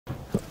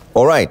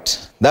All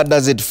right, that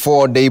does it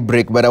for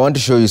Daybreak, but I want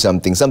to show you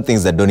something. Some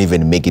things that don't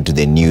even make it to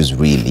the news,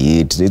 really.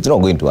 It's not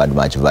going to add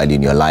much value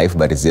in your life,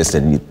 but it's just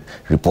a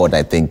report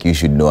I think you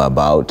should know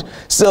about.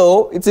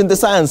 So, it's in the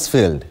science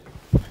field.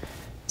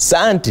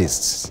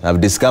 Scientists have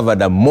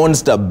discovered a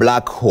monster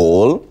black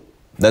hole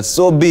that's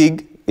so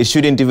big, it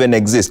shouldn't even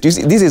exist. You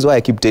see, this is why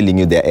I keep telling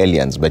you they're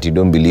aliens, but you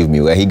don't believe me.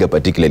 Wahiga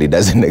particularly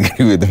doesn't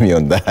agree with me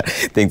on that.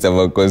 Thinks I'm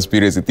a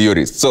conspiracy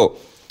theorist. So,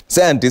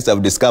 scientists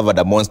have discovered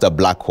a monster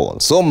black hole,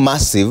 so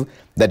massive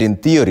that in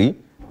theory,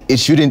 it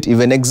shouldn't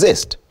even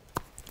exist.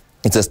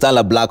 It's a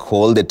stellar black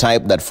hole, the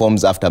type that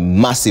forms after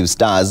massive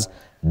stars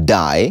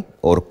die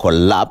or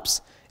collapse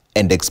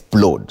and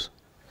explode.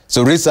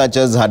 So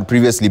researchers had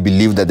previously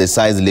believed that the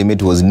size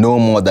limit was no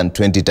more than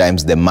 20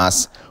 times the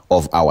mass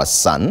of our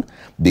sun,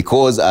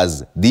 because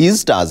as these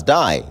stars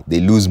die, they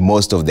lose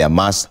most of their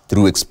mass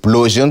through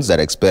explosions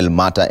that expel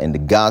matter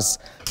and gas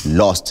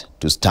lost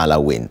to stellar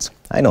winds.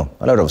 I know,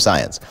 a lot of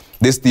science.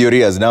 This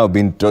theory has now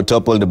been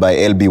toppled by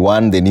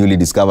LB1, the newly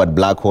discovered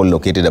black hole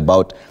located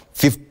about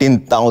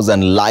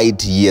 15,000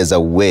 light years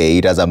away.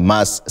 It has a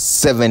mass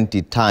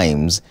 70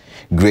 times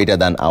greater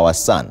than our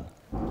sun.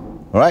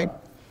 All right?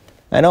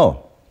 I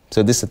know.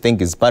 So this, I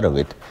think, is part of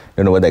it. I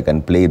don't know whether I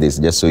can play this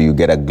just so you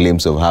get a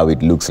glimpse of how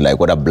it looks like,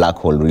 what a black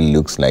hole really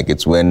looks like.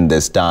 It's when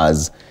the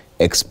stars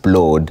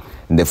explode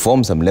and they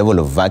form some level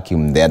of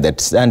vacuum there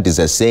that scientists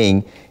are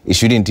saying it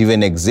shouldn't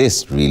even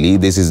exist, really.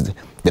 This is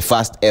the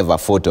first ever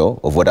photo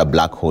of what a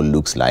black hole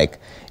looks like.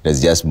 It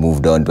has just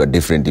moved on to a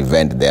different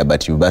event there,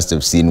 but you must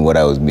have seen what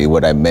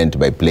I meant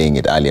by playing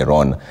it earlier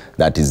on.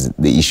 That is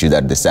the issue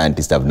that the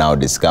scientists have now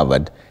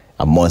discovered,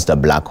 a monster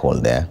black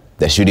hole there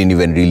that shouldn't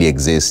even really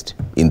exist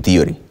in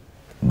theory,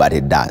 but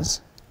it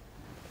does.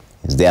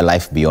 Is there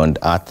life beyond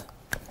Earth?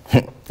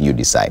 You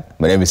decide.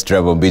 My name is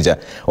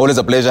TrevorOmbija. Always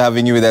a pleasure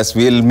having you with us.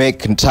 We'll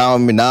make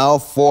time now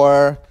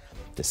for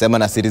the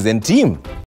Semana Citizen team.